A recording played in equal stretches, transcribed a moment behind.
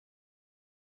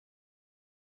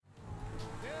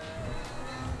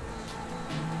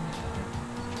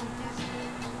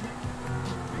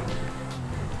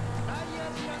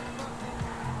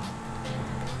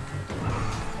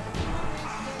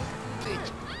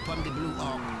from the Blue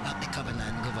Ark of the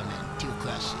Covenant government,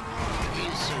 theocracy.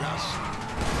 Hail Selassie,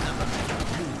 government,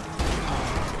 Blue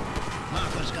Ark.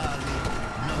 Marcus Garvey,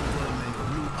 no government,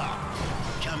 Blue Ark.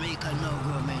 Jamaica, no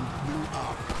government, Blue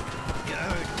Ark. The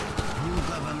Earth, new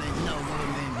government, no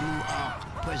government, Blue Ark.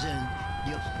 President,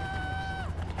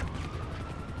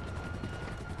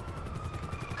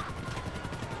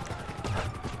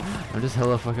 I'm just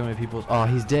hella fucking with people. Oh,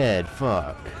 he's dead.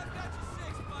 Fuck.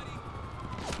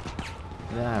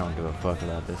 Yeah, I don't give a fuck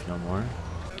about this no more.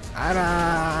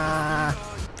 Alright.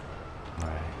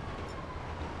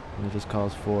 It just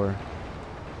calls for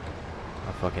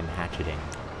a fucking hatcheting.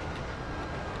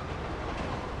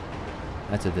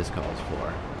 That's what this calls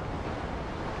for.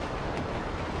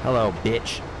 Hello,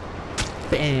 bitch.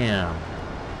 Bam.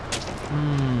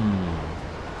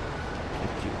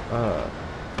 Pick you up.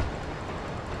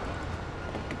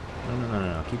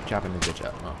 No. Keep chopping this bitch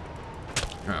up. Oh.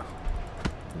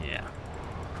 Yeah.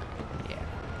 Yeah.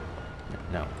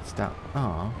 No, stop.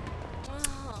 Aw.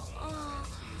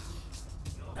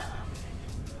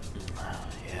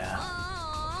 Yeah.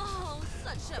 Oh,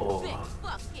 such a big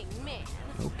fucking man.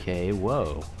 Okay,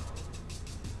 whoa.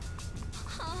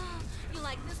 You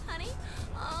like this, honey?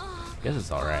 Guess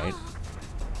it's alright.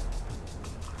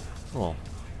 Well,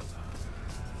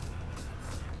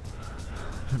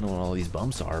 I don't know what all these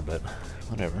bumps are, but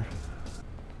whatever.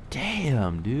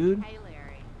 Damn, dude. Hey,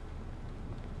 Larry.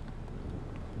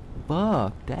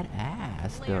 Fuck that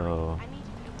ass, though. I need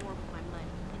you to do more with my money.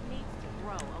 It needs to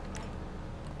grow, okay?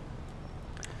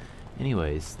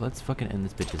 Anyways, let's fucking end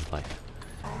this bitch's life.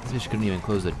 This bitch couldn't even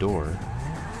close the door.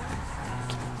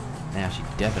 Now she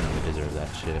definitely deserved that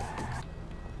shit.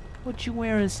 What you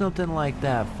wearing something like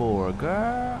that for,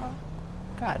 girl?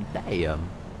 God damn.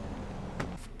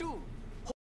 Dude,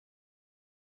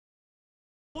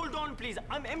 hold on, please.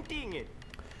 I'm emptying it.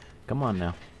 Come on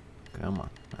now. Come on.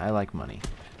 I like money.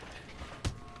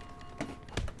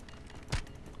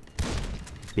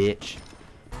 Bitch.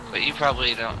 But you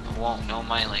probably won't know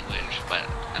my language, but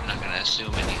I'm not gonna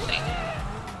assume anything.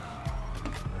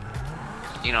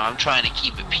 You know, I'm trying to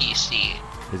keep it PC.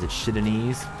 Is it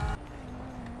Shitanese?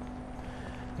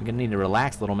 You're gonna need to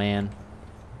relax, little man.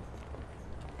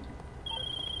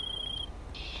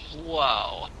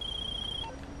 Whoa.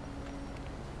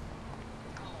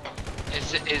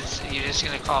 Is you just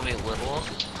gonna call me little?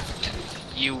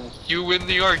 You win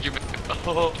the argument.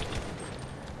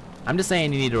 I'm just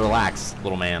saying you need to relax,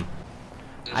 little man.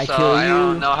 I So kill you. I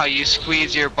don't know how you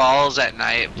squeeze your balls at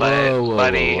night, but whoa,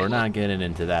 buddy. we're not getting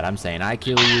into that. I'm saying I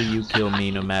kill you, you kill me,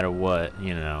 no matter what.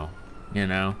 You know.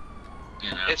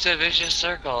 It's a vicious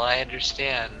circle. I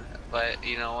understand, but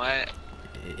you know what?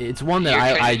 It's one that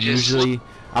I usually.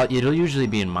 It'll usually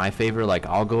be in my favor. Like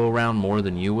I'll go around more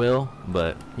than you will,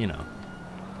 but you know.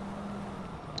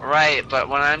 Right, but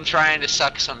when I'm trying to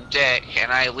suck some dick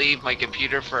and I leave my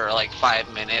computer for like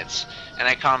 5 minutes and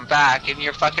I come back and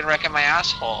you're fucking wrecking my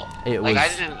asshole.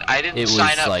 I didn't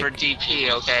sign up for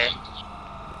DP, okay?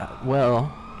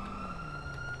 Well,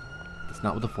 that's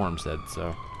not what the forum said,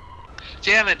 so.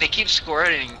 Damn it, they keep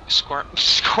squirming.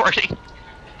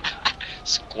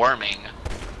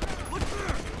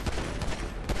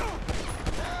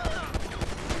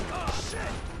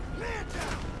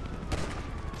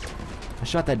 I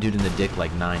shot that dude in the dick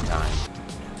like 9 times.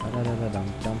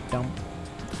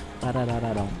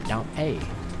 Hey,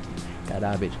 got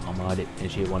that bitch on my dick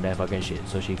and she want that fucking shit,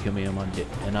 so she kill me on my dick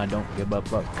and I don't give a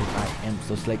fuck cause I am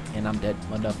so slick and I'm dead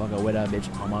motherfucker with that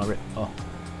bitch on my rip. Oh.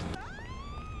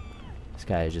 This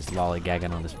guy is just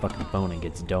lollygagging on his fucking phone and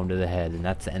gets domed to the head, and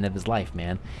that's the end of his life,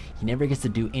 man. He never gets to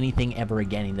do anything ever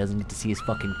again. He doesn't get to see his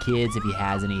fucking kids, if he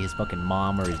has any, his fucking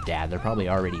mom or his dad. They're probably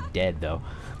already dead, though.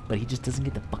 But he just doesn't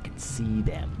get to fucking see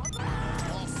them.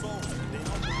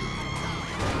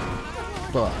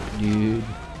 Fuck, dude.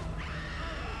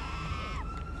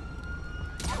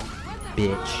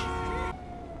 Bitch.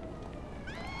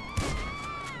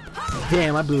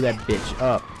 Damn, I blew that bitch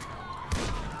up.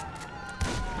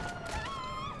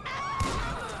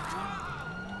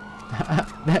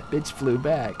 That bitch flew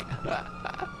back.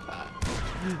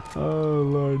 Oh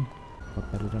lord. Ding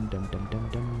ding ding ding ding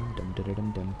ding ding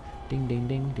ding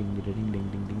ding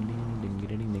ding ding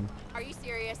ding ding. Are you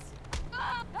serious?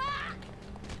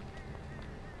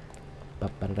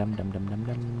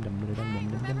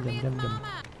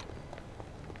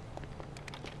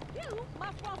 You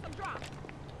must want some drops.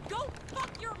 Go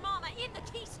fuck your mama in the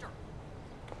keister.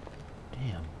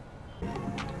 Damn.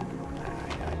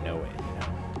 I know it, you know.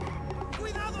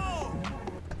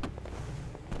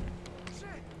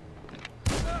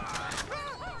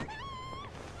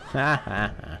 Ha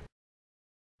ha ha.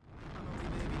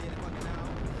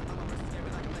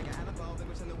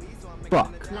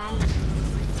 fuck?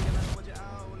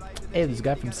 Hey, this is a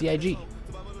guy from CIG.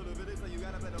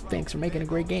 Thanks for making a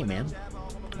great game, man.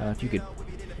 If you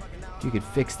could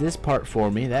fix this part for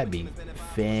me, that'd be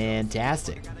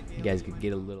fantastic. You guys could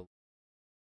get a little